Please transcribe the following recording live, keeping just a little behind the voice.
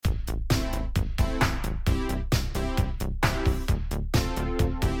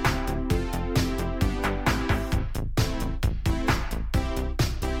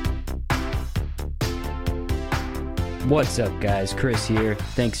What's up, guys? Chris here.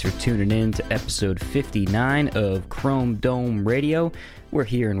 Thanks for tuning in to episode 59 of Chrome Dome Radio. We're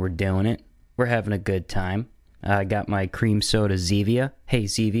here and we're doing it. We're having a good time. I got my cream soda Zevia. Hey,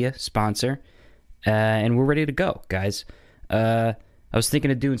 Zevia, sponsor. And we're ready to go, guys. I was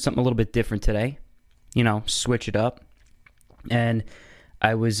thinking of doing something a little bit different today. You know, switch it up. And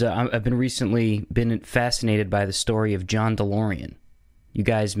I've been recently fascinated by the story of John DeLorean. You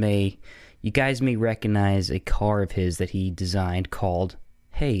guys may recognize a car of his that he designed called,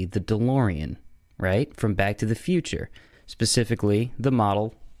 hey, the DeLorean, right? From Back to the Future. Specifically, the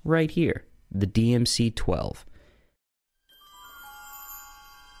model right here, the DMC-12.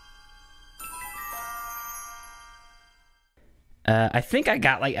 I think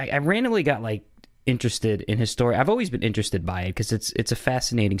I randomly got interested in his story. I've always been interested by it because it's a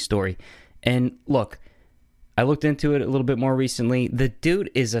fascinating story. And look, I looked into it a little bit more recently. The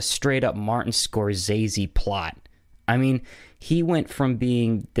dude is a straight-up Martin Scorsese plot. I mean, he went from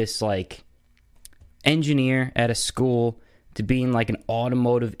being this, engineer at a school to being, an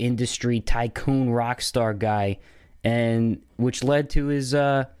automotive industry tycoon rock star guy, and which led to his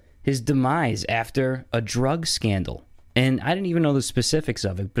demise after a drug scandal. And I didn't even know the specifics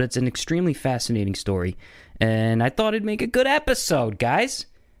of it, but it's an extremely fascinating story, and I thought it'd make a good episode, guys.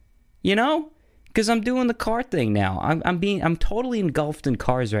 You know? Because I'm doing the car thing now. I'm totally engulfed in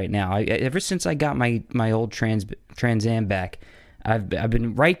cars right now. Ever since I got my old Trans Am back, I've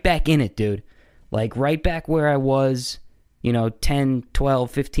been right back in it, dude. Right back where I was, 10,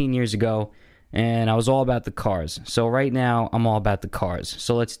 12, 15 years ago, and I was all about the cars. So right now, I'm all about the cars.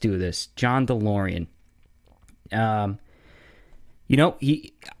 So let's do this. John DeLorean. I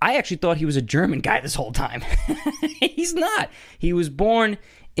actually thought he was a German guy this whole time. He's not. He was born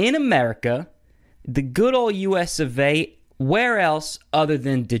in America, the good old U.S. of A. Where else other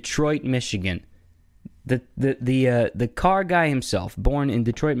than Detroit, Michigan? The car guy himself, born in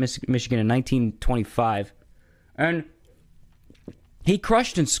Detroit, Michigan in 1925, and he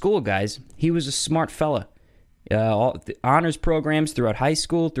crushed in school, guys. He was a smart fella. All the honors programs throughout high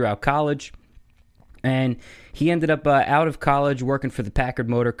school, throughout college, and he ended up out of college working for the Packard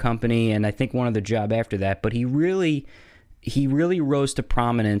Motor Company, and I think one other job after that. But he really rose to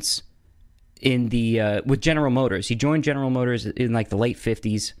prominence in the with General Motors. He joined General Motors in the late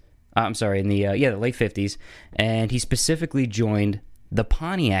 50s. The late 50s, and he specifically joined the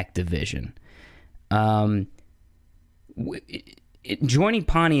Pontiac division. Joining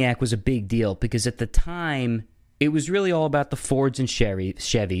Pontiac was a big deal because at the time it was really all about the Fords and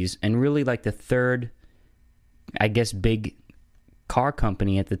Chevys, and really the third, I guess, big car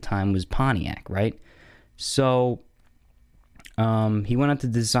company at the time was Pontiac, right? So he went on to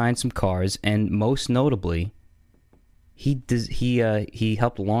design some cars, and most notably, he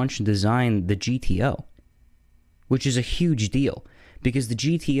helped launch and design the GTO, which is a huge deal because the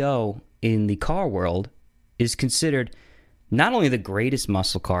GTO in the car world is considered not only the greatest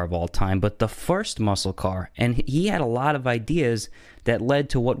muscle car of all time, but the first muscle car. And he had a lot of ideas that led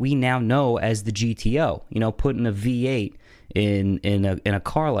to what we now know as the GTO. Putting a V8 in a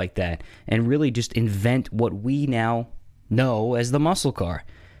car like that, and really just invent what we now know as the muscle car.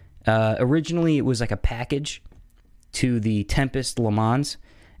 Originally, it was like a package to the Tempest Le Mans,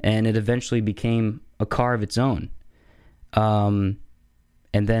 and it eventually became a car of its own. And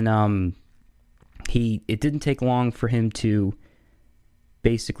then it didn't take long for him to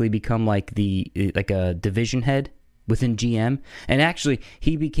basically become a division head within GM, and actually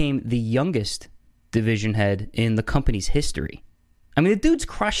he became the youngest division head in the company's history. I mean, the dude's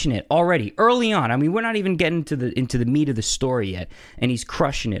crushing it already, early on. I mean, we're not even getting into the meat of the story yet, and he's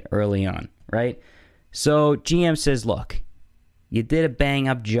crushing it early on, right? So GM says, look, you did a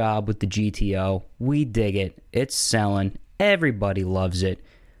bang-up job with the GTO. We dig it. It's selling. Everybody loves it.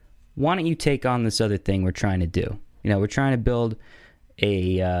 Why don't you take on this other thing we're trying to do? We're trying to build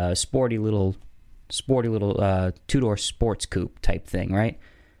a sporty little two-door sports coupe type thing, right?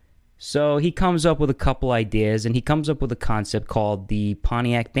 So he comes up with a couple ideas, and he comes up with a concept called the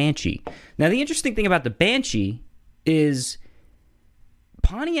Pontiac Banshee. Now, the interesting thing about the Banshee is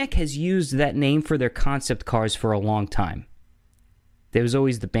Pontiac has used that name for their concept cars for a long time. There was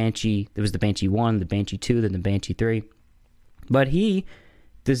always the Banshee. There was the Banshee 1, the Banshee 2, then the Banshee 3. But he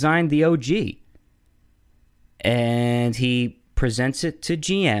designed the OG, and he presents it to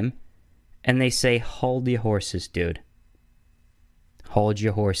GM, and they say, hold your horses, dude. Hold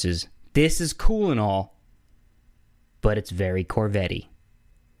your horses. This is cool and all, but it's very Corvette-y.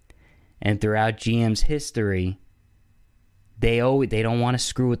 And throughout GM's history, they don't want to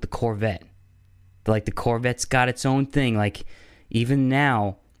screw with the Corvette. The Corvette's got its own thing. Even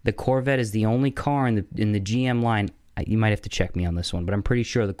now, the Corvette is the only car in the GM line You might have to check me on this one, but I'm pretty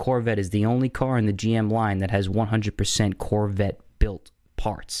sure the Corvette is the only car in the GM line that has 100% Corvette-built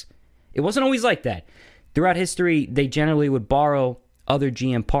parts. It wasn't always like that. Throughout history, they generally would borrow other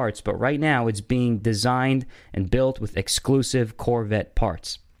GM parts, but right now it's being designed and built with exclusive Corvette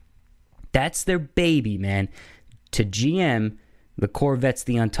parts. That's their baby, man. To GM, the Corvette's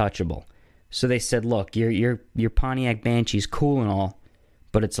the untouchable. So they said, look, your Pontiac Banshee's cool and all,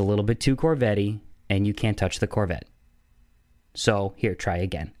 but it's a little bit too Corvette-y, and you can't touch the Corvette. So here, try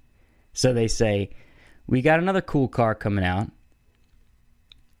again. So they say, we got another cool car coming out.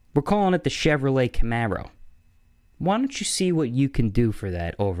 We're calling it the Chevrolet Camaro. Why don't you see what you can do for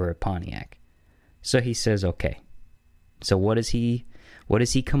that over at Pontiac? So he says, okay. So what does he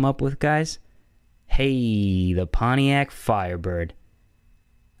come up with, guys? Hey, the Pontiac Firebird.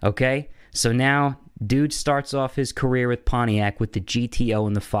 Okay? So now, dude starts off his career with Pontiac with the GTO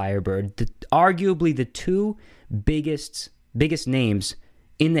and the Firebird. Arguably the two biggest names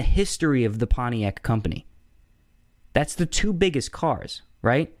in the history of the Pontiac company. That's the two biggest cars,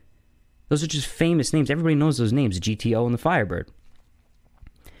 right? Those are just famous names. Everybody knows those names, the GTO and the Firebird.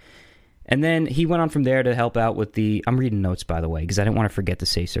 And then he went on from there to help out with the... I'm reading notes, by the way, because I didn't want to forget to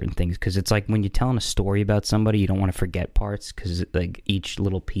say certain things, because it's like when you're telling a story about somebody, you don't want to forget parts, because like each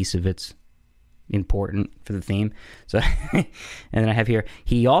little piece of it's important for the theme. So, and then I have here,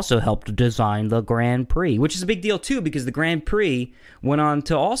 he also helped design the Grand Prix, which is a big deal too, because the Grand Prix went on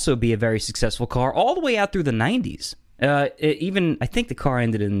to also be a very successful car all the way out through the 90s. I think the car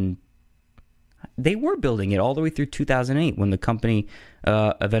ended in... They were building it all the way through 2008 when the company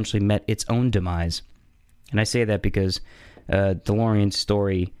eventually met its own demise. And I say that because DeLorean's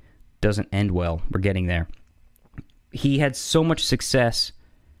story doesn't end well. We're getting there. He had so much success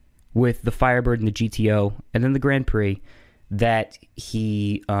with the Firebird and the GTO and then the Grand Prix that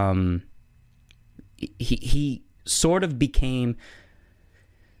he sort of became...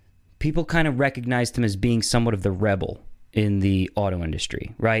 People kind of recognized him as being somewhat of the rebel in the auto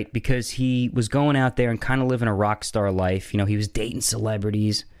industry, right? Because he was going out there and kind of living a rock star life. You know, he was dating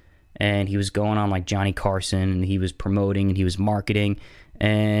celebrities, and he was going on like Johnny Carson, and he was promoting, and he was marketing,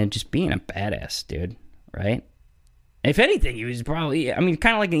 and just being a badass, dude, right? If anything, he was probably, I mean,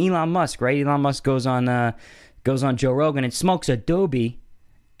 kind of like an Elon Musk, right? Elon Musk goes on Joe Rogan and smokes a doobie.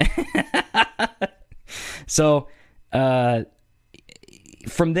 So,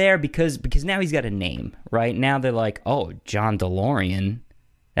 from there, because now he's got a name, right? Now they're like, oh, John DeLorean,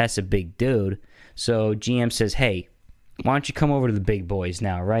 that's a big dude. So GM says, hey, why don't you come over to the big boys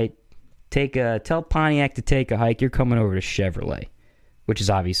now, right? Tell Pontiac to take a hike. You're coming over to Chevrolet, which is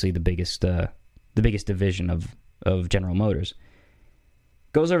obviously the biggest division of General Motors.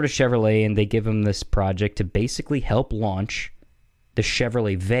 Goes over to Chevrolet, and they give him this project to basically help launch the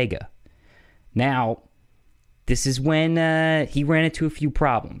Chevrolet Vega. Now, this is when he ran into a few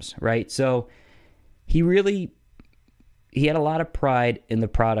problems, right? So he had a lot of pride in the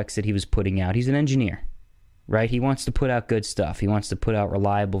products that he was putting out. He's an engineer, right? He wants to put out good stuff. He wants to put out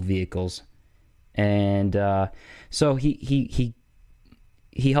reliable vehicles. And so he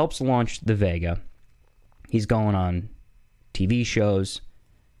helps launch the Vega. He's going on TV shows,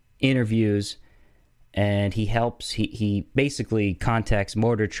 interviews, and he basically contacts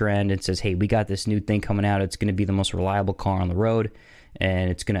Motor Trend and says, hey, we got this new thing coming out. It's going to be the most reliable car on the road, and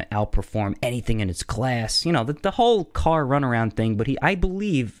it's going to outperform anything in its class. You know, the whole car runaround thing, but I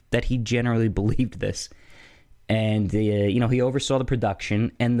believe that he generally believed this. And, he oversaw the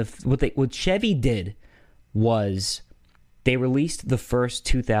production, and what Chevy did was they released the first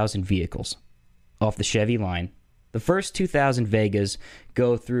 2,000 vehicles off the Chevy line. The first 2,000 Vegas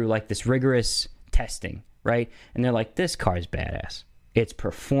go through like this rigorous testing, right? And they're like, this car's badass. It's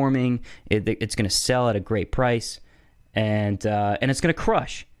performing. It's going to sell at a great price, and it's going to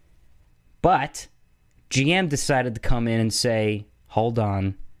crush. But GM decided to come in and say, hold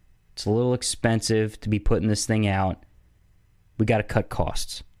on, it's a little expensive to be putting this thing out. We got to cut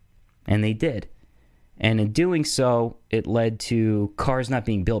costs. And they did. And in doing so, it led to cars not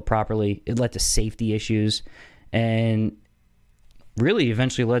being built properly. It led to safety issues, and really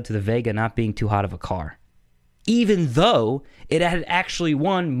eventually led to the Vega not being too hot of a car. Even though it had actually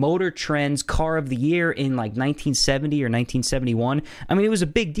won Motor Trend's Car of the Year in like 1970 or 1971. I mean, it was a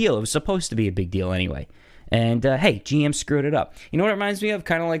big deal. It was supposed to be a big deal anyway. And, hey, GM screwed it up. You know what it reminds me of?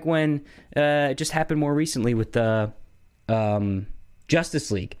 Kind of like when it just happened more recently with the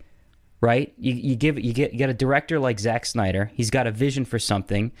Justice League, right? You get a director like Zack Snyder. He's got a vision for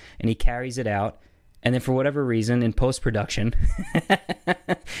something, and he carries it out. And then for whatever reason, in post-production,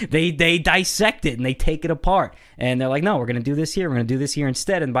 they dissect it and they take it apart. And they're like, no, we're going to do this here. We're going to do this here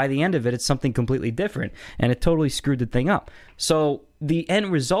instead. And by the end of it, it's something completely different. And it totally screwed the thing up. So the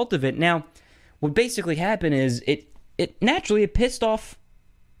end result of it, now, what basically happened is it naturally pissed off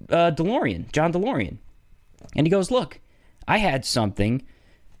DeLorean, John DeLorean. And he goes, look, I had something,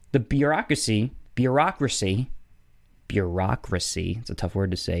 the bureaucracy, it's a tough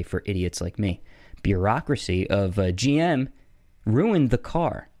word to say for idiots like me. Bureaucracy of GM ruined the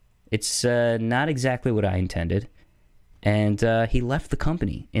car. It's not exactly what I intended. And he left the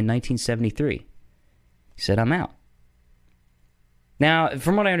company in 1973. He said, I'm out. Now,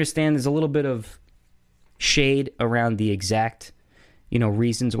 from what I understand, there's a little bit of shade around the exact,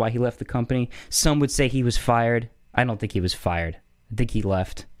 reasons why he left the company. Some would say he was fired. I don't think he was fired. I think he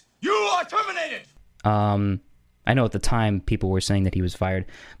left. You are terminated! I know at the time people were saying that he was fired.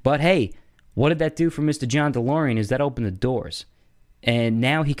 But hey, what did that do for Mr. John DeLorean is that opened the doors. And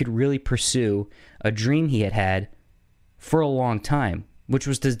now he could really pursue a dream he had had for a long time, which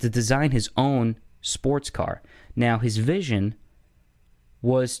was to design his own sports car. Now, his vision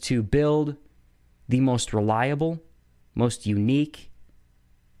was to build the most reliable, most unique,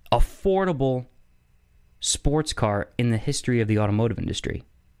 affordable sports car in the history of the automotive industry.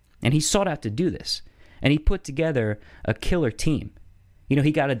 And he sought out to do this. And he put together a killer team.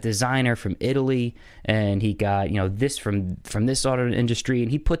 He got a designer from Italy, and he got, this from this auto industry,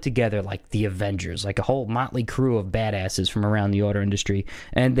 and he put together like the Avengers, like a whole motley crew of badasses from around the auto industry,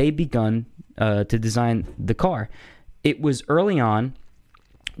 and they begun to design the car. It was early on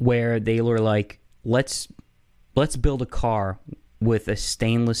where they were like, let's build a car with a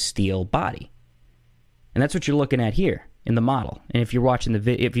stainless steel body. And that's what you're looking at here in the model. And if you're watching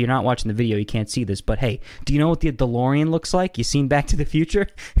if you're not watching the video, you can't see this. But hey, do you know what the DeLorean looks like? You seen Back to the Future?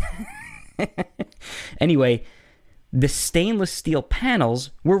 Anyway, the stainless steel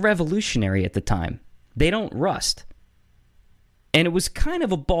panels were revolutionary at the time. They don't rust. And it was kind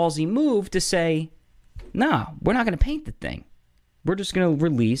of a ballsy move to say, nah, we're not going to paint the thing. We're just going to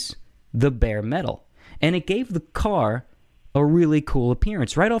release the bare metal. And it gave the car a really cool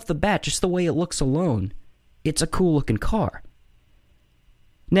appearance. Right off the bat, just the way it looks alone, it's a cool-looking car.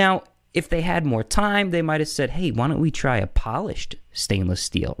 Now, if they had more time, they might have said, hey, why don't we try a polished stainless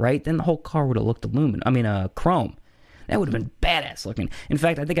steel, right? Then the whole car would have looked chrome. That would have been badass looking. In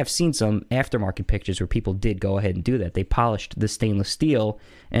fact, I think I've seen some aftermarket pictures where people did go ahead and do that. They polished the stainless steel,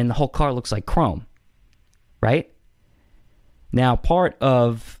 and the whole car looks like chrome, right? Now, part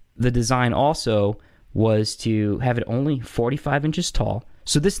of the design also was to have it only 45 inches tall.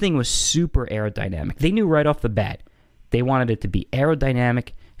 So this thing was super aerodynamic. They knew right off the bat they wanted it to be aerodynamic,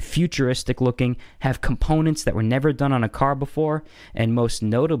 futuristic looking, have components that were never done on a car before, and most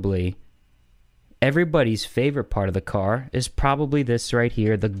notably, everybody's favorite part of the car is probably this right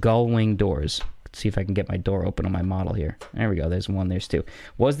here, the gull wing doors. Let's see if I can get my door open on my model here. There we go. There's one. There's two.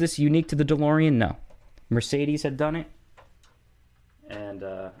 Was this unique to the DeLorean? No. Mercedes had done it. And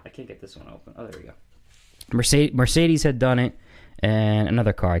I can't get this one open. Oh, there we go. Mercedes had done it. And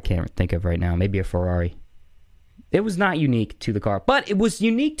another car I can't think of right now. Maybe a Ferrari. It was not unique to the car. But it was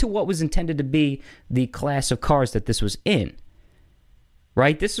unique to what was intended to be the class of cars that this was in.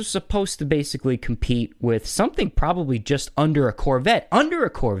 Right? This was supposed to basically compete with something probably just under a Corvette. Under a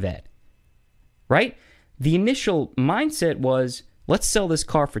Corvette. Right? The initial mindset was, let's sell this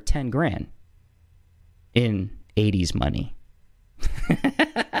car for 10 grand. In 80s money.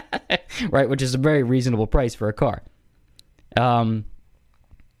 Right? Which is a very reasonable price for a car. They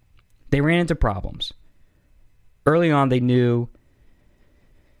ran into problems. Early on, they knew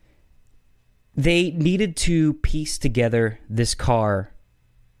they needed to piece together this car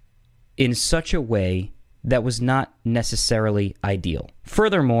in such a way that was not necessarily ideal.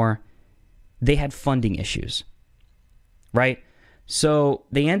 Furthermore, they had funding issues, right? So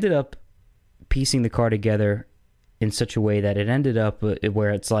they ended up piecing the car together in such a way that it ended up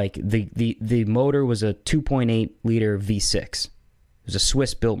where it's like the motor was a 2.8 liter V6. It was a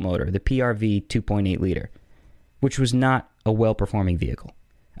Swiss-built motor, the PRV 2.8 liter, which was not a well-performing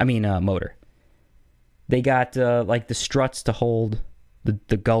motor. They got like the struts to hold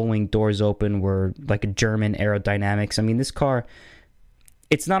the gull-wing doors open were like a German aerodynamics. I mean, this car,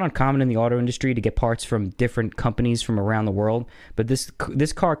 it's not uncommon in the auto industry to get parts from different companies from around the world, but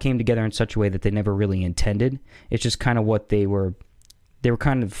this car came together in such a way that they never really intended. It's just kind of what they were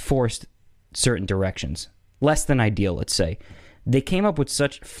kind of forced certain directions. Less than ideal, let's say. They came up with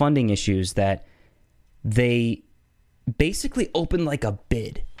such funding issues that they basically opened like a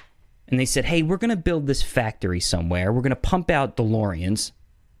bid. And they said, hey, we're going to build this factory somewhere. We're going to pump out DeLoreans,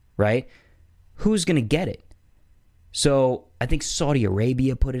 right? who's going to get it? So I think Saudi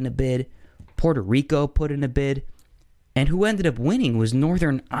Arabia put in a bid, Puerto Rico put in a bid, and who ended up winning was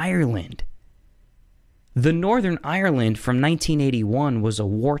Northern Ireland. The Northern Ireland from 1981 was a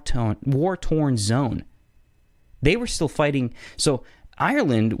war-torn zone. They were still fighting. So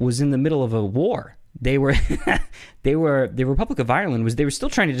Ireland was in the middle of a war. The Republic of Ireland they were still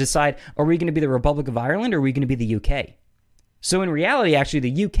trying to decide, are we going to be the Republic of Ireland or are we going to be the UK? So in reality,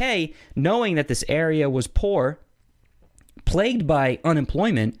 actually, the UK, knowing that this area was poor, plagued by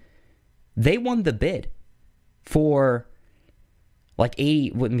unemployment, they won the bid for like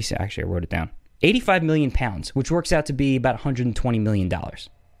 80, let me see, actually I wrote it down, 85 million pounds, which works out to be about $120 million,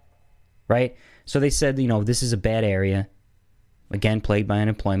 right? So they said, this is a bad area, again, plagued by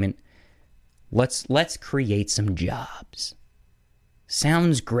unemployment. Let's create some jobs.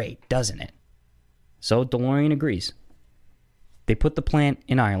 Sounds great, doesn't it? So DeLorean agrees. They put the plant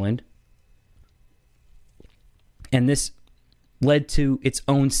in Ireland, and this led to its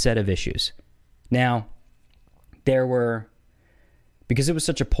own set of issues. Now, because it was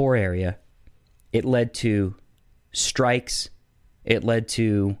such a poor area, it led to strikes, it led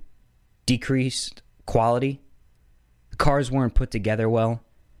to decreased quality. The cars weren't put together well.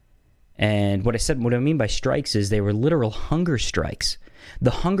 And what I mean by strikes is they were literal hunger strikes.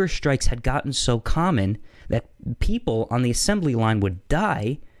 The hunger strikes had gotten so common that people on the assembly line would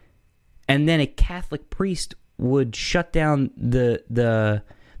die, and then a Catholic priest would shut down the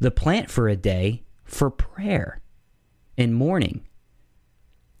plant for a day for prayer and mourning.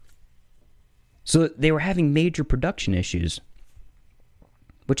 So they were having major production issues,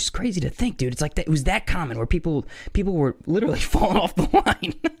 which is crazy to think, dude. It's like it was that common where people were literally falling off the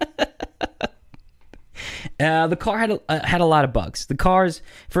line. The car had a lot of bugs. The cars,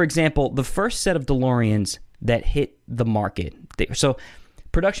 for example, the first set of DeLoreans that hit the market. So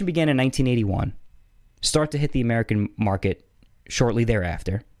production began in 1981, start to hit the American market shortly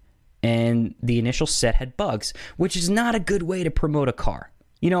thereafter, and the initial set had bugs, which is not a good way to promote a car.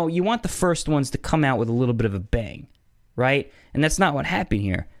 You want the first ones to come out with a little bit of a bang, right? And that's not what happened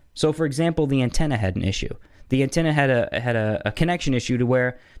here. So, for example, the antenna had an issue. The antenna had a connection issue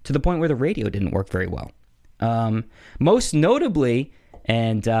to the point where the radio didn't work very well. Most notably,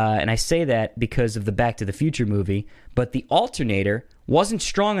 and I say that because of the Back to the Future movie, but the alternator wasn't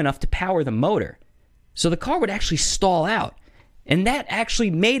strong enough to power the motor. So the car would actually stall out. And that actually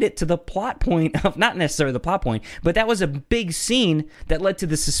made it to the plot point of, not necessarily the plot point, but that was a big scene that led to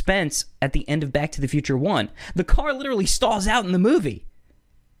the suspense at the end of Back to the Future 1. The car literally stalls out in the movie.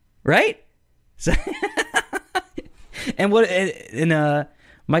 Right? So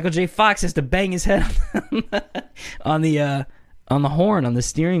Michael J. Fox has to bang his head on the horn on the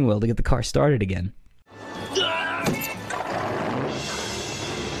steering wheel to get the car started again.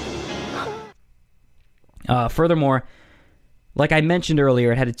 Furthermore, like I mentioned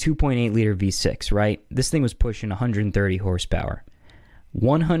earlier, it had a 2.8 liter V6, right? This thing was pushing 130 horsepower.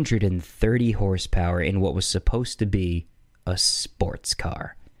 130 horsepower in what was supposed to be a sports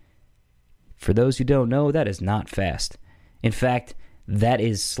car. For those who don't know, that is not fast. In fact, that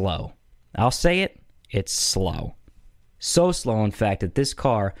is slow. I'll say it, it's slow. So slow, in fact, that this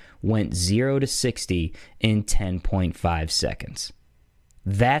car went 0 to 60 in 10.5 seconds.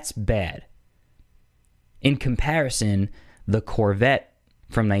 That's bad. In comparison, the Corvette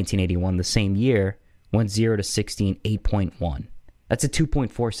from 1981, the same year, went 0 to 60 in 8.1. That's a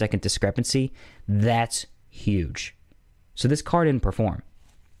 2.4 second discrepancy. That's huge. So this car didn't perform.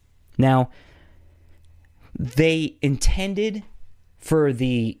 Now, they intended for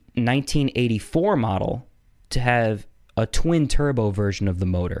the 1984 model to have a twin turbo version of the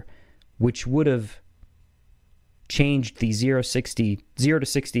motor, which would have changed the 0 to 60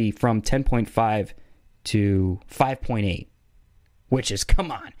 from 10.5 to 5.8, which is,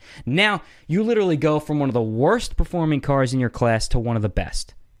 come on. Now, you literally go from one of the worst performing cars in your class to one of the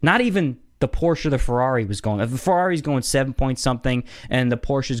best. Not even the Porsche, the Ferrari was going. The Ferrari's going 7 point something, and the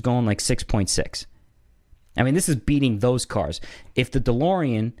Porsche's going like 6.6. I mean, this is beating those cars. If the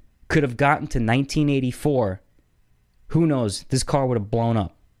DeLorean could have gotten to 1984, who knows? This car would have blown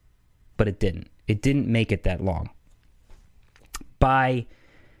up. But it didn't. It didn't make it that long. By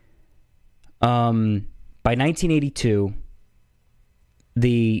 1982,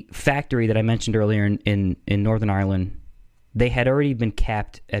 the factory that I mentioned earlier in Northern Ireland, they had already been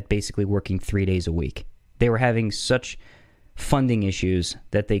capped at basically working 3 days a week. They were having such funding issues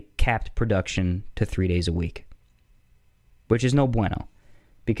that they capped production to 3 days a week, which is no bueno,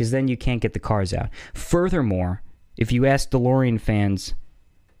 because then you can't get the cars out. Furthermore, if you ask DeLorean fans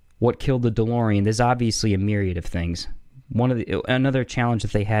what killed the DeLorean, there's obviously a myriad of things, Another challenge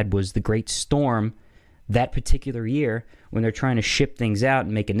that they had was the Great Storm. That particular year, when they're trying to ship things out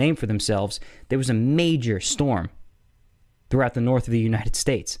and make a name for themselves, there was a major storm throughout the north of the United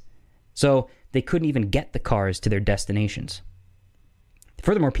States. So they couldn't even get the cars to their destinations.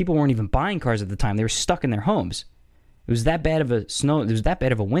 Furthermore, people weren't even buying cars at the time. They were stuck in their homes. It was that bad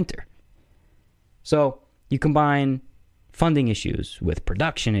of a winter. So you combine funding issues with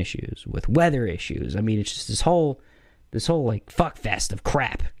production issues, with weather issues. I mean, it's just this whole like fuck fest of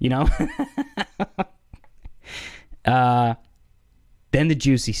crap, you know? Then the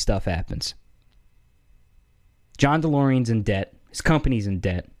juicy stuff happens. John DeLorean's in debt. His company's in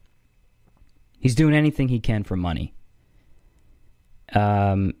debt. He's doing anything he can for money.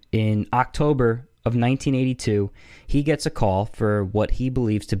 In October of 1982, he gets a call for what he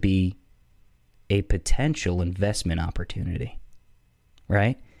believes to be a potential investment opportunity.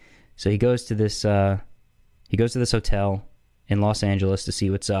 Right? So he goes to this hotel in Los Angeles to see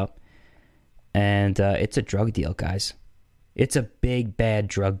what's up. And it's a drug deal, guys. It's a big, bad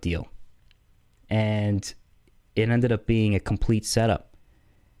drug deal. And it ended up being a complete setup.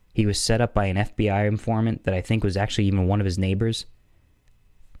 He was set up by an FBI informant that I think was actually even one of his neighbors,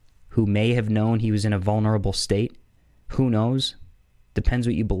 who may have known he was in a vulnerable state. Who knows? Depends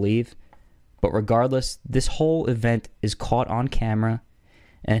what you believe. But regardless, this whole event is caught on camera,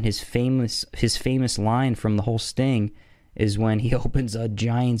 and his famous line from the whole sting is when he opens a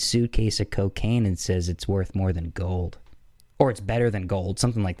giant suitcase of cocaine and says it's worth more than gold. Or it's better than gold,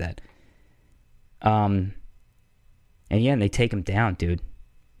 something like that. And yeah, they take him down, dude.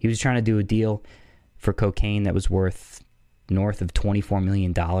 He was trying to do a deal for cocaine that was worth north of $24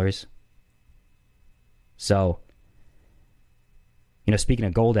 million. So, you know, speaking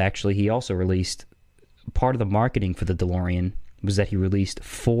of gold, actually, he also released, part of the marketing for the DeLorean was that he released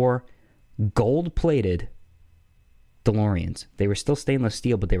 4 gold-plated DeLoreans. They were still stainless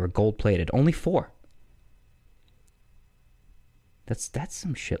steel, but they were gold-plated. Only 4. That's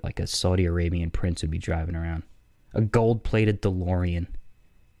some shit like a Saudi Arabian prince would be driving around. A gold-plated DeLorean.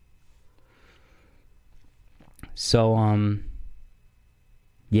 So,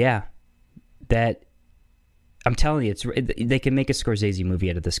 yeah, that, I'm telling you, they can make a Scorsese movie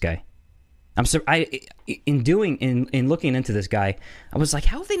out of this guy. In looking into this guy, I was like,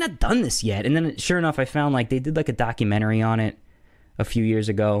 how have they not done this yet? And then sure enough, I found like they did like a documentary on it a few years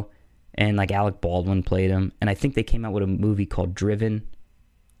ago, and like Alec Baldwin played him, and I think they came out with a movie called Driven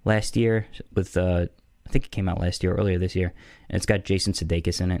last year with I think it came out last year or earlier this year, and it's got Jason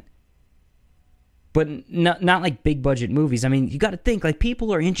Sudeikis in it. But not like big budget movies. I mean, you got to think like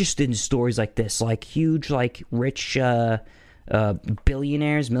people are interested in stories like this, like huge, like rich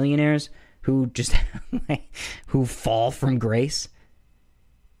billionaires, millionaires who just who fall from grace.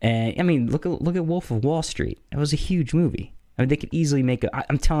 And I mean, look at Wolf of Wall Street. It was a huge movie. I mean, they could easily make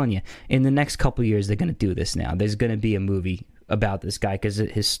I'm telling you, in the next couple of years, they're going to do this now. There's going to be a movie about this guy because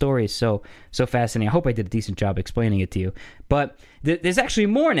his story is so fascinating. I hope I did a decent job explaining it to you. But there's actually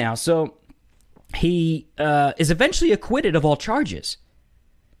more now. So he is eventually acquitted of all charges.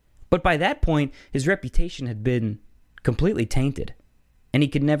 But by that point, his reputation had been completely tainted. And he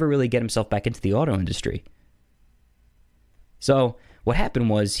could never really get himself back into the auto industry. So what happened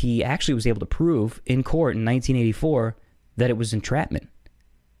was he actually was able to prove in court in 1984 that it was entrapment.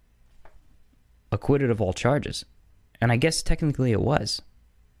 Acquitted of all charges. And I guess technically it was.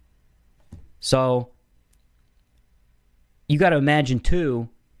 So you got to imagine too,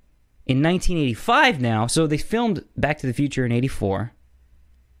 in 1985 now, so they filmed Back to the Future in 84.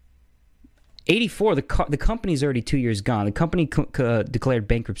 84, the company's already 2 years gone. The company declared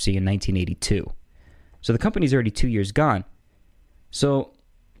bankruptcy in 1982. So the company's already 2 years gone. So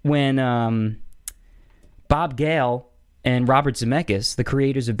when Bob Gale and Robert Zemeckis, the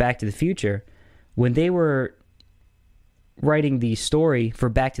creators of Back to the Future, when they were writing the story for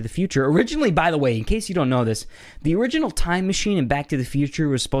Back to the Future, originally, by the way, in case you don't know this, the original time machine in Back to the Future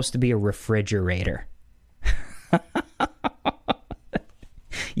was supposed to be a refrigerator.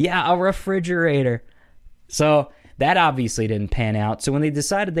 Yeah, a refrigerator. So that obviously didn't pan out. So when they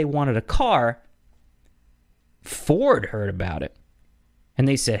decided they wanted a car, Ford heard about it. And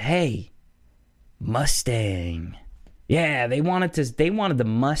they said, hey, Mustang. Yeah, they wanted the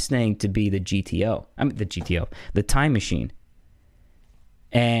Mustang to be the GTO. I mean, the time machine.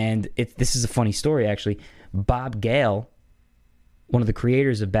 And this is a funny story, actually. Bob Gale, one of the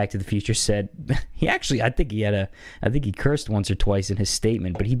creators of Back to the Future, said I think he cursed once or twice in his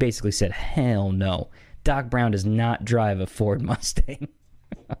statement, but he basically said, hell no, Doc Brown does not drive a Ford Mustang.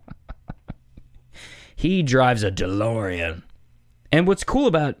 He drives a DeLorean. And what's cool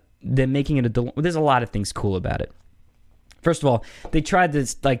about them making it a DeLorean, there's a lot of things cool about it. First of all, they tried to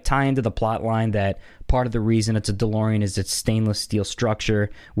like tie into the plot line that part of the reason it's a DeLorean is its stainless steel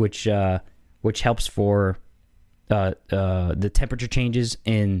structure, which helps for the temperature changes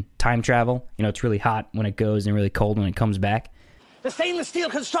in time travel. You know, it's really hot when it goes and really cold when it comes back. The stainless steel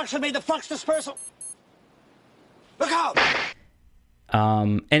construction made the flux dispersal. Look out!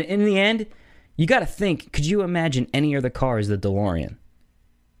 And in the end, you got to think, could you imagine any other car as the DeLorean?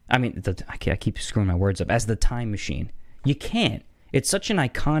 I mean, I keep screwing my words up. As the time machine. You can't. It's such an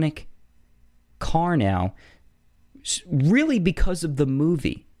iconic car now, really because of the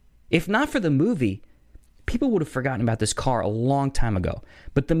movie. If not for the movie, people would have forgotten about this car a long time ago.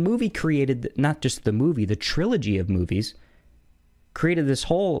 But the movie created, not just the movie, the trilogy of movies, created this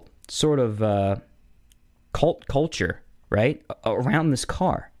whole sort of culture, right, around this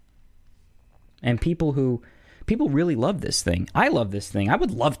car. And people really love this thing. I love this thing. I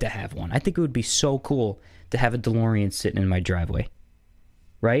would love to have one. I think it would be so cool to have a DeLorean sitting in my driveway,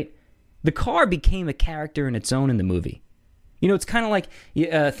 right? The car became a character in its own in the movie. You know, it's kind of like,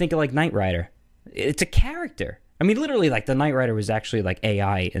 think of like Knight Rider. It's a character. I mean, literally, like, the Knight Rider was actually like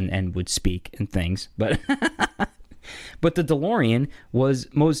AI and would speak and things. But but the DeLorean was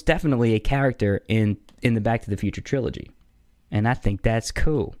most definitely a character in the Back to the Future trilogy. And I think that's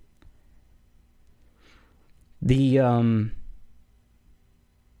cool. The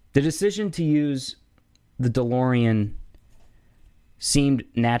decision to use the DeLorean seemed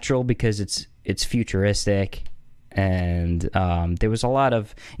natural because it's futuristic, and there was a lot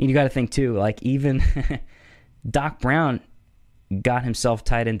of, and you got to think too, like even Doc Brown got himself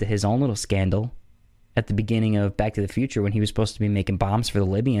tied into his own little scandal at the beginning of Back to the Future when he was supposed to be making bombs for the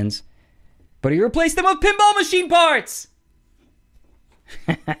Libyans, but he replaced them with pinball machine parts.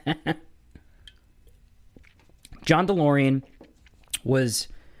 John DeLorean was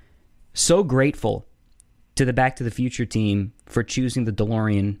so grateful to the Back to the Future team for choosing the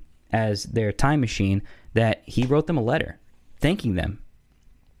DeLorean as their time machine that he wrote them a letter thanking them.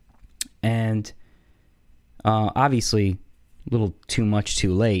 And obviously, a little too much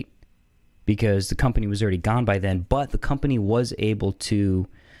too late because the company was already gone by then, but the company was able to,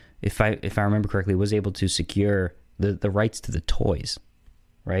 if I remember correctly, was able to secure the rights to the toys,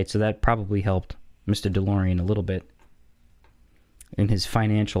 right? So that probably helped Mr. DeLorean a little bit in his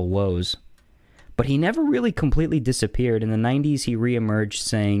financial woes. But he never really completely disappeared. In the 90s, he reemerged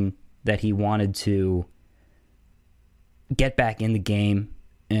saying that he wanted to get back in the game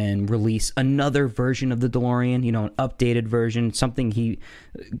and release another version of the DeLorean, you know, an updated version, something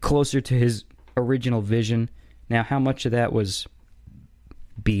closer to his original vision. Now, how much of that was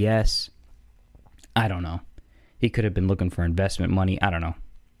BS? I don't know. He could have been looking for investment money. I don't know.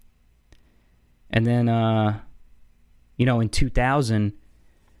 And then, you know, in 2000,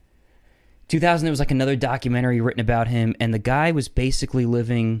 there was like another documentary written about him, and the guy was basically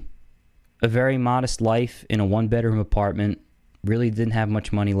living a very modest life in a one-bedroom apartment, really didn't have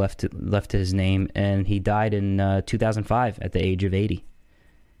much money left to his name, and he died in 2005 at the age of 80.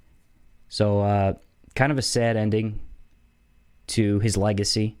 So, kind of a sad ending to his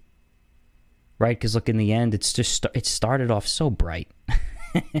legacy, right? Because look, in the end, it started off so bright.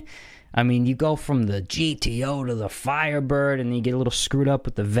 I mean, you go from the GTO to the Firebird, and then you get a little screwed up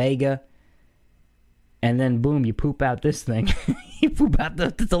with the Vega, and then boom, you poop out this thing. You poop out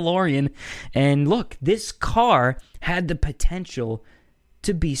the DeLorean, and look, this car had the potential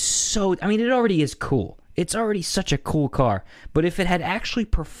to be so, I mean, it already is cool. It's already such a cool car, but if it had actually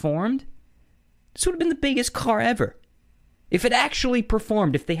performed, this would have been the biggest car ever. If it actually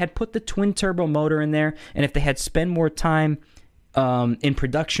performed, if they had put the twin-turbo motor in there, and if they had spent more time in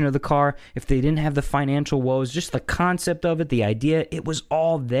production of the car, if they didn't have the financial woes, just the concept of it, the idea, it was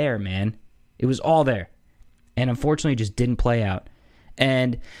all there, man. It was all there. And unfortunately, it just didn't play out.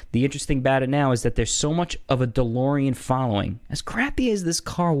 And the interesting about it now is that there's so much of a DeLorean following. As crappy as this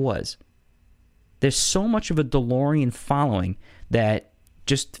car was, there's so much of a DeLorean following that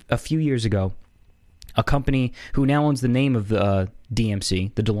just a few years ago, a company who now owns the name of the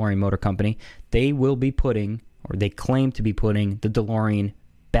DMC, the DeLorean Motor Company, they will be putting, or they claim to be putting, the DeLorean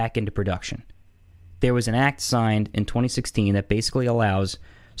back into production. There was an act signed in 2016 that basically allows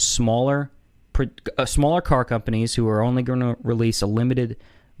smaller car companies who are only going to release a limited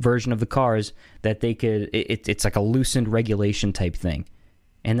version of the cars that they could, it's like a loosened regulation type thing.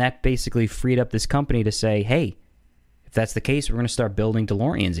 And that basically freed up this company to say, hey, if that's the case, we're going to start building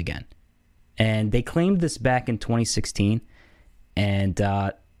DeLoreans again. And they claimed this back in 2016, and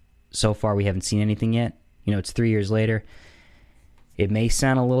so far we haven't seen anything yet. You know, it's 3 years later. It may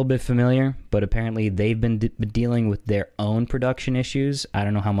sound a little bit familiar, but apparently they've been dealing with their own production issues. I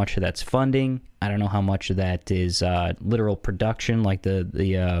don't know how much of that's funding. I don't know how much of that is literal production, like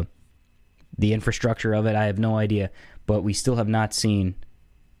the infrastructure of it. I have no idea. But we still have not seen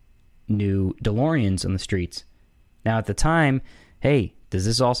new DeLoreans on the streets. Now, at the time, hey, does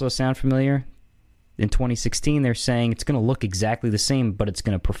this also sound familiar? In 2016, they're saying it's going to look exactly the same, but it's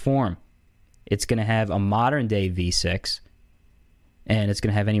going to perform. It's going to have a modern-day V6, and it's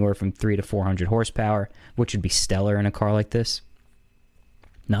going to have anywhere from 300 to 400 horsepower, which would be stellar in a car like this.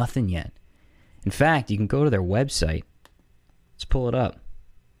 Nothing yet. In fact, you can go to their website. Let's pull it up.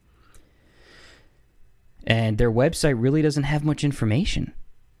 And their website really doesn't have much information.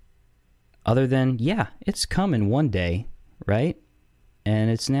 Other than, yeah, it's coming one day, right? And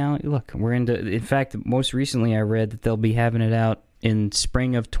it's now, look, we're into, in fact, most recently I read that they'll be having it out in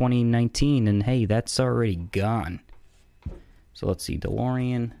spring of 2019, and hey, that's already gone. So let's see,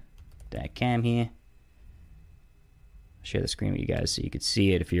 DeLorean.com here. I'll share the screen with you guys so you can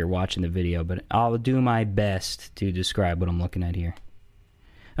see it if you're watching the video, but I'll do my best to describe what I'm looking at here.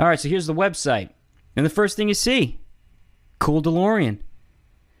 All right, so here's the website. And the first thing you see, cool DeLorean.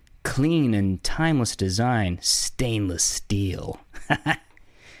 Clean and timeless design, stainless steel.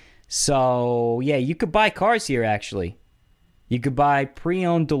 So, yeah, you could buy cars here, actually. You could buy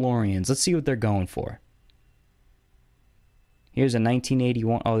pre-owned DeLoreans. Let's see what they're going for. Here's a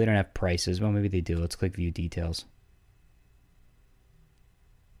 1981. Oh, they don't have prices. Well, maybe they do. Let's click View Details.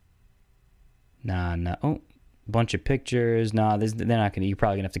 Nah. Oh, bunch of pictures. Nah, they're not going to. You're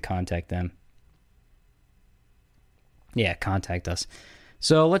probably going to have to contact them. Yeah, contact us.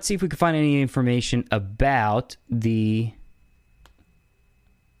 So let's see if we can find any information about the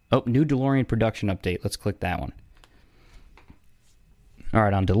new DeLorean production update. Let's click that one. All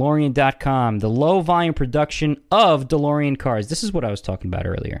right, on DeLorean.com, the low volume production of DeLorean cars. This is what I was talking about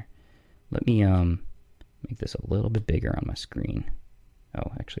earlier. Let me make this a little bit bigger on my screen.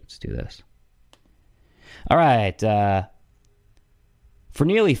 Oh, actually, let's do this. All right. For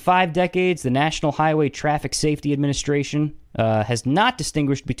nearly 5 decades, the National Highway Traffic Safety Administration has not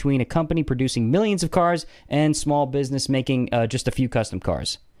distinguished between a company producing millions of cars and small business making just a few custom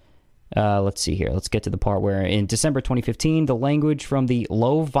cars. Let's see here. Let's get to the part where in December 2015, the language from the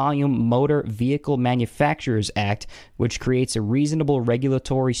Low Volume Motor Vehicle Manufacturers Act, which creates a reasonable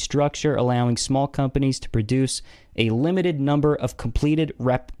regulatory structure allowing small companies to produce a limited number of completed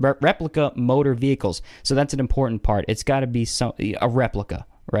replica motor vehicles. So that's an important part. It's got to be a replica,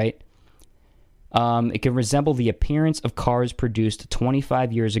 right? It can resemble the appearance of cars produced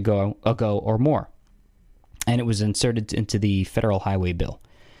 25 years ago or more. And it was inserted into the Federal Highway Bill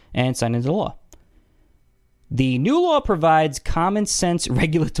and signed into law. The new law provides common sense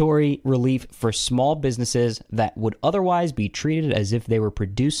regulatory relief for small businesses that would otherwise be treated as if they were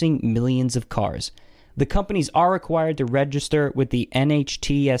producing millions of cars. The companies are required to register with the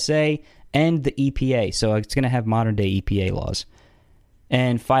NHTSA and the EPA, so it's going to have modern-day EPA laws,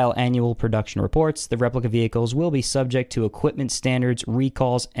 and file annual production reports. The replica vehicles will be subject to equipment standards,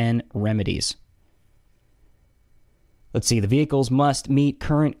 recalls, and remedies. Let's see, the vehicles must meet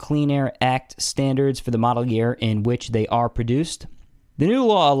current Clean Air Act standards for the model year in which they are produced. The new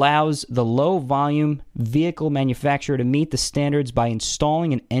law allows the low-volume vehicle manufacturer to meet the standards by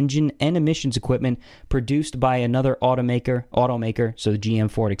installing an engine and emissions equipment produced by another automaker, so the GM,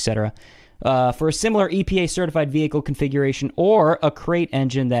 Ford, etc., for a similar EPA-certified vehicle configuration or a crate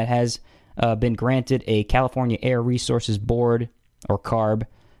engine that has been granted a California Air Resources Board, or CARB,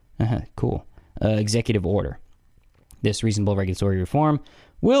 executive order. This reasonable regulatory reform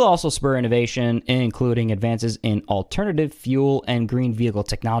will also spur innovation, including advances in alternative fuel and green vehicle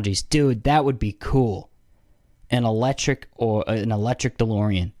technologies. Dude, that would be cool. An electric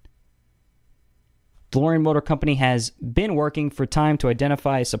DeLorean. DeLorean Motor Company has been working for time to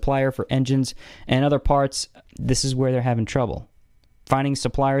identify a supplier for engines and other parts. This is where they're having trouble. Finding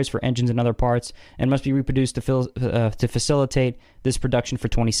suppliers for engines and other parts and must be reproduced to facilitate this production for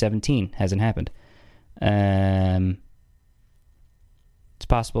 2017. Hasn't happened. It's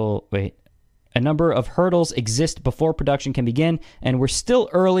possible, a number of hurdles exist before production can begin, and we're still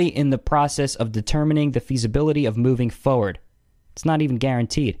early in the process of determining the feasibility of moving forward. It's not even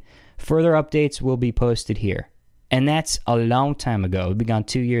guaranteed. Further updates will be posted here. And that's a long time ago. It's been gone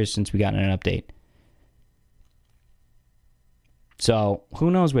 2 years since we got an update. So, who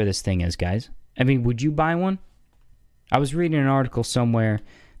knows where this thing is, guys? I mean, would you buy one? I was reading an article somewhere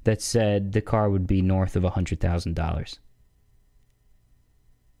that said the car would be north of $100,000.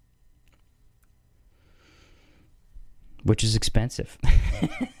 Which is expensive.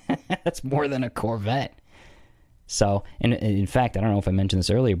 That's more than a Corvette. So, and in fact, I don't know if I mentioned this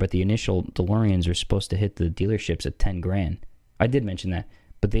earlier, but the initial DeLoreans are supposed to hit the dealerships at 10 grand. I did mention that,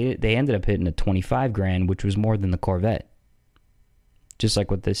 but they ended up hitting at 25 grand, which was more than the Corvette. Just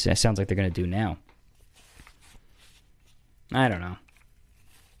like what this sounds like they're going to do now. I don't know.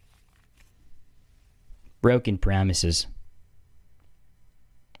 Broken promises.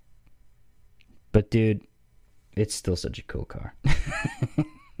 But dude, it's still such a cool car.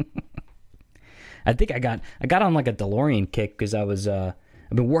 I think I got on like a DeLorean kick because I've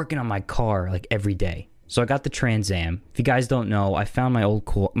been working on my car like every day. So I got the Trans Am. If you guys don't know, I found my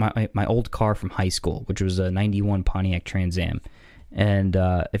old car from high school, which was a 91 Pontiac Trans Am. And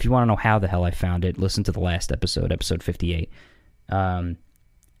if you want to know how the hell I found it, listen to the last episode 58. So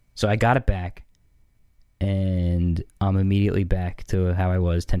I got it back, and I'm immediately back to how I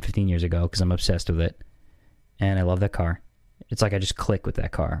was 10, 15 years ago because I'm obsessed with it. And I love that car. It's like I just click with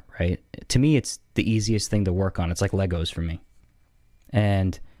that car, right? To me, it's the easiest thing to work on. It's like Legos for me.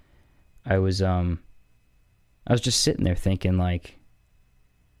 And I was just sitting there thinking, like,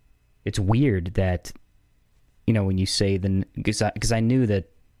 it's weird that, you know, when you say because I knew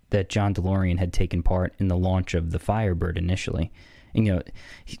that John DeLorean had taken part in the launch of the Firebird initially. And, you know,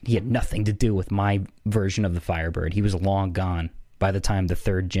 he had nothing to do with my version of the Firebird. He was long gone by the time the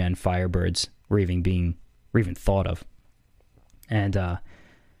third gen Firebirds were even thought of. And but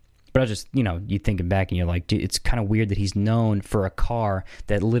I was just, you know, you thinking back and you're like, dude, it's kind of weird that he's known for a car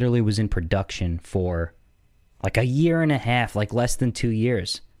that literally was in production for like a year and a half, like less than 2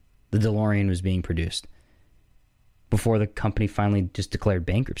 years. The DeLorean was being produced before the company finally just declared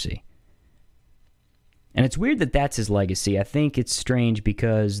bankruptcy. And it's weird that that's his legacy. I think it's strange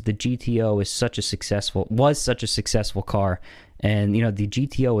because the GTO was such a successful car, and you know the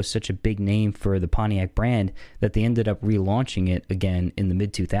GTO was such a big name for the Pontiac brand that they ended up relaunching it again in the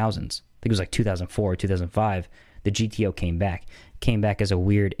mid 2000s. I think it was like 2004, 2005. The GTO came back as a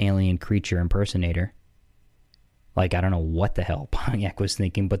weird alien creature impersonator. Like, I don't know what the hell Pontiac was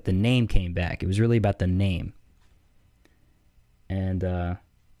thinking, but the name came back. It was really about the name.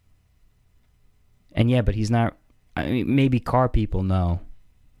 And yeah, but he's not. I mean, maybe car people know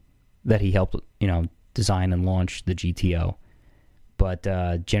that he helped, you know, design and launch the GTO. But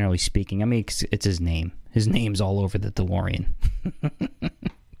generally speaking, I mean, it's his name. His name's all over the DeLorean,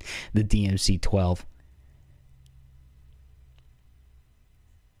 the DMC-12.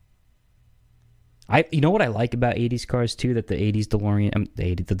 You know what I like about 80s cars too, that the 80s DeLorean,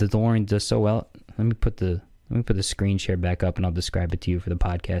 the DeLorean does so well. Let me put the screen share back up and I'll describe it to you for the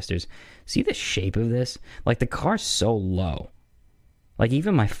podcasters. See the shape of this? Like, the car's so low. Like,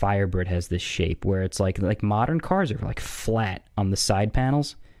 even my Firebird has this shape where it's like modern cars are like flat on the side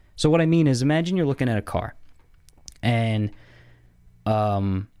panels. So what I mean is, imagine you're looking at a car and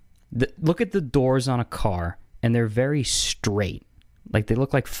look at the doors on a car and they're very straight. Like, they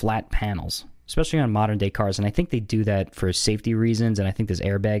look like flat panels, especially on modern day cars. And I think they do that for safety reasons, and I think there's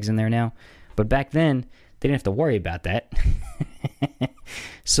airbags in there now. But back then, they didn't have to worry about that.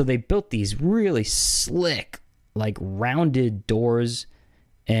 So they built these really slick, like, rounded doors,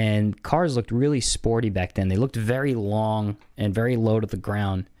 and cars looked really sporty back then. They looked very long and very low to the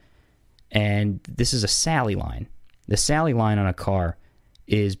ground. And this is a Sally line. The Sally line on a car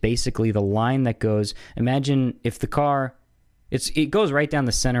is basically the line that goes, imagine if the car, it goes right down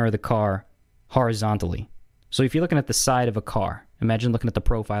the center of the car horizontally. So if you're looking at the side of a car, imagine looking at the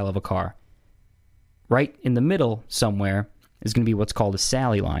profile of a car. Right in the middle somewhere is going to be what's called a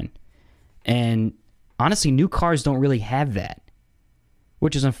Sally line. And honestly, new cars don't really have that,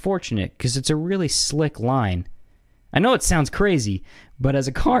 which is unfortunate because it's a really slick line. I know it sounds crazy, but as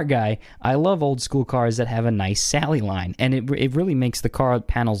a car guy, I love old school cars that have a nice Sally line. And it really makes the car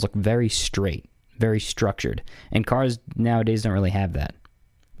panels look very straight, very structured. And cars nowadays don't really have that.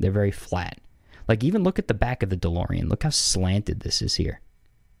 They're very flat. Like, even look at the back of the DeLorean. Look how slanted this is here,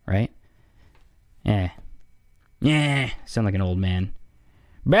 right? Yeah, sound like an old man.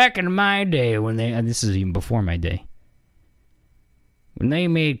 Back in my day when this is even before my day, when they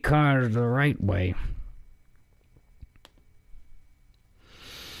made cars the right way.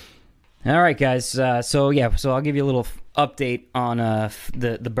 All right, guys. So I'll give you a little update on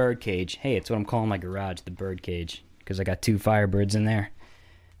the bird cage. Hey, it's what I'm calling my garage, the bird cage, because I got 2 Firebirds in there.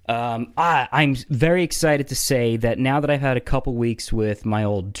 I'm very excited to say that now that I've had a couple weeks with my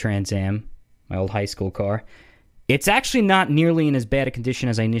old Trans Am, my old high school car, it's actually not nearly in as bad a condition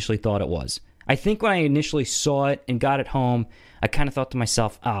as I initially thought it was. I think when I initially saw it and got it home, I kind of thought to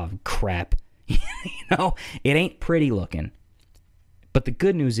myself, oh, crap. You know, it ain't pretty looking. But the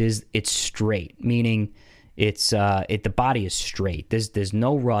good news is it's straight, meaning the body is straight. There's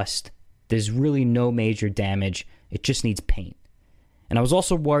no rust. There's really no major damage. It just needs paint. And I was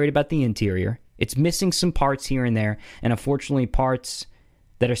also worried about the interior. It's missing some parts here and there, and unfortunately parts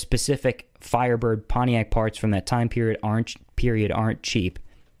that are specific Firebird Pontiac parts from that time period aren't cheap.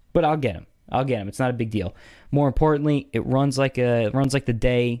 But I'll get them. It's not a big deal. More importantly, it runs like the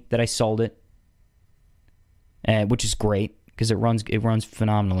day that I sold it, which is great because it runs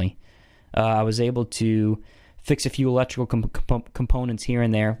phenomenally. I was able to fix a few electrical components here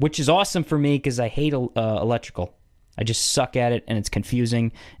and there, which is awesome for me because I hate electrical. I just suck at it, and it's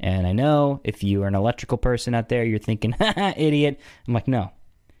confusing. And I know if you are an electrical person out there, you're thinking, haha, idiot. I'm like, no.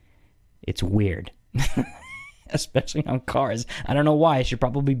 It's weird. Especially on cars. I don't know why. It should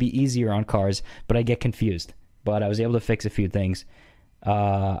probably be easier on cars, but I get confused. But I was able to fix a few things.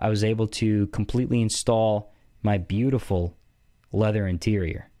 I was able to completely install my beautiful leather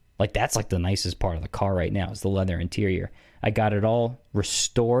interior. Like, that's like the nicest part of the car right now is the leather interior. I got it all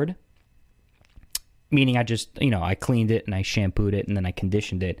restored. Meaning I just, I cleaned it and I shampooed it and then I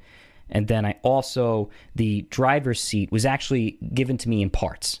conditioned it. And then the driver's seat was actually given to me in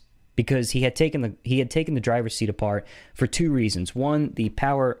parts because he had taken the driver's seat apart for two reasons. One, the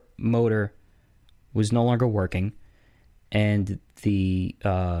power motor was no longer working, and the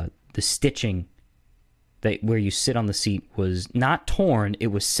stitching where you sit on the seat was not torn, it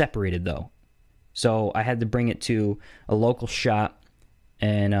was separated though. So I had to bring it to a local shop.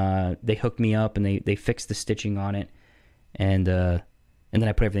 And they hooked me up, and they fixed the stitching on it, and then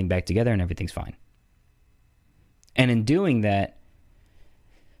I put everything back together, and everything's fine. And in doing that,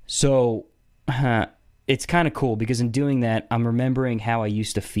 so it's kind of cool because in doing that, I'm remembering how I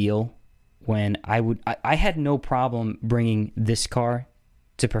used to feel when I had no problem bringing this car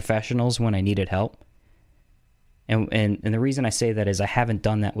to professionals when I needed help. And the reason I say that is I haven't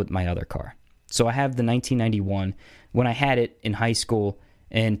done that with my other car. So I have the 1991. When I had it in high school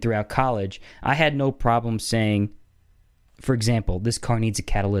and throughout college, I had no problem saying, for example, this car needs a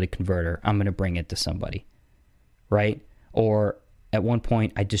catalytic converter. I'm going to bring it to somebody, right? Or at one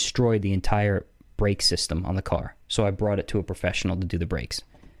point, I destroyed the entire brake system on the car. So I brought it to a professional to do the brakes.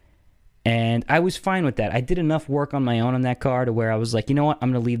 And I was fine with that. I did enough work on my own on that car to where I was like, you know what?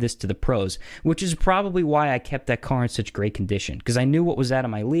 I'm going to leave this to the pros, which is probably why I kept that car in such great condition, because I knew what was out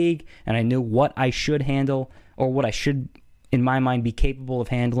of my league and I knew what I should handle or what I should, in my mind, be capable of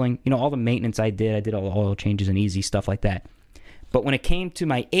handling. All the maintenance I did all the oil changes and easy stuff like that. But when it came to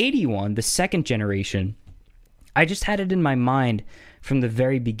my 81, the second generation, I just had it in my mind from the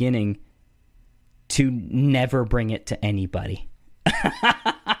very beginning to never bring it to anybody.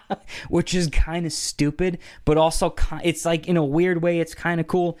 Which is kind of stupid, but also it's like, in a weird way, it's kind of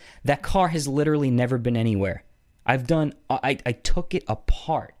cool. That car has literally never been anywhere. I took it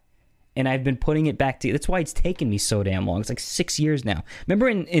apart and I've been putting it back to. That's why it's taken me so damn long. It's like 6 years now. Remember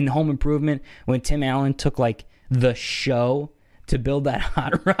in Home Improvement when Tim Allen took like the show to build that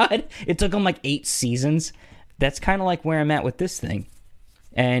hot rod? It took him like 8 seasons. That's kind of like where I'm at with this thing.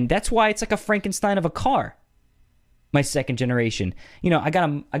 And that's why it's like a Frankenstein of a car. My second generation. I got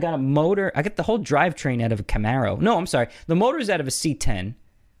a motor. I got the whole drivetrain out of a Camaro. No, I'm sorry. The motor's out of a C10.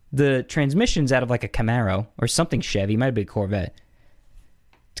 The transmission's out of like a Camaro or something Chevy. Might be a Corvette.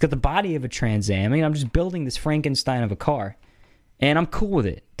 It's got the body of a Trans Am. I'm just building this Frankenstein of a car. And I'm cool with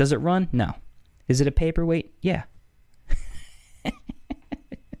it. Does it run? No. Is it a paperweight? Yeah.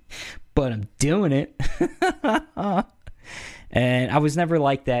 But I'm doing it. And I was never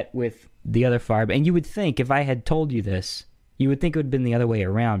like that with the other Firebird. And you would think, if I had told you this, you would think it would have been the other way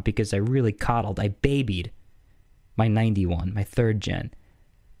around, because I really I babied my 91, my third gen,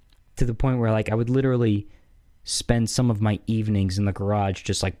 to the point where like I would literally spend some of my evenings in the garage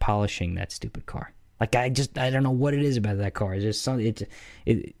just like polishing that stupid car. Like I don't know what it is about that car. It's just something.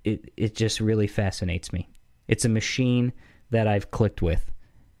 It just really fascinates me. It's a machine that I've clicked with,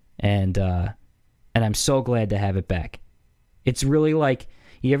 and I'm so glad to have it back. It's really like,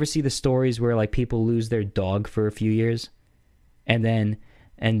 you ever see the stories where like people lose their dog for a few years, and then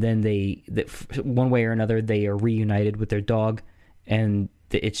they one way or another they are reunited with their dog, and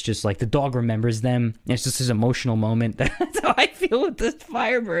it's just like the dog remembers them. And it's just this emotional moment. That's how I feel with this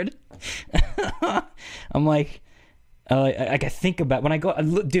Firebird. I'm like, I think about when I go,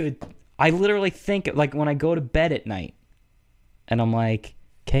 dude. I literally think like when I go to bed at night, and I'm like,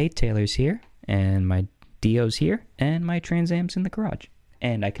 okay, Taylor's here, and my Dio's here, and my Trans Am's in the garage.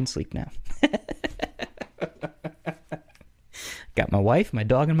 And I can sleep now. Got my wife, my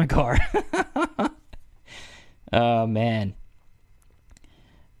dog, and my car. Oh, man.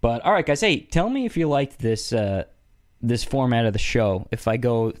 But, all right, guys. Hey, tell me if you liked this format of the show. If I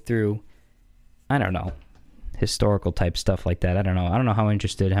go through, I don't know, historical type stuff like that. I don't know how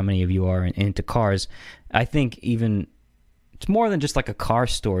many of you are into cars. I think even it's more than just like a car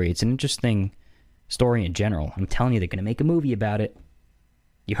story. It's an interesting story in general. I'm telling you, they're going to make a movie about it.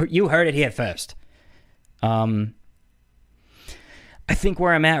 You heard it here first. I think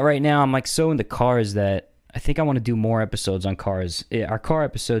where I'm at right now, I'm like so into cars that I think I want to do more episodes on cars. Our car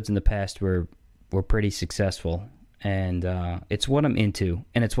episodes in the past were pretty successful, and it's what I'm into,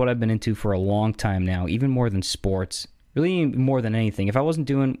 and it's what I've been into for a long time now, even more than sports, really more than anything. If I wasn't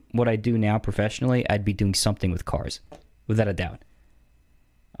doing what I do now professionally, I'd be doing something with cars, without a doubt.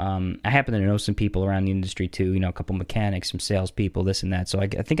 I happen to know some people around the industry too, a couple mechanics, some salespeople, this and that, so I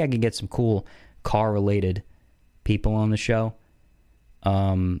think I could get some cool car-related people on the show.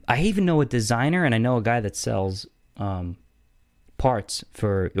 I even know a designer, and I know a guy that sells parts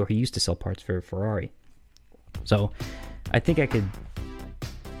or he used to sell parts for Ferrari. So I think I could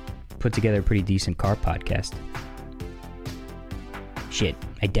put together a pretty decent car podcast. Shit,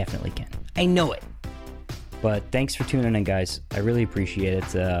 I definitely can. I know it. But thanks for tuning in, guys. I really appreciate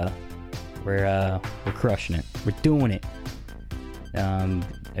it. We're crushing it. We're doing it.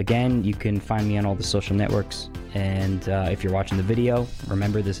 Again, you can find me on all the social networks. And if you're watching the video,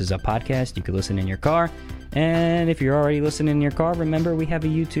 remember this is a podcast. You can listen in your car. And if you're already listening in your car, remember we have a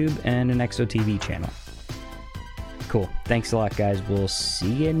YouTube and an XOTV channel. Cool. Thanks a lot, guys. We'll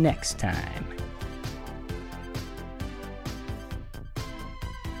see you next time.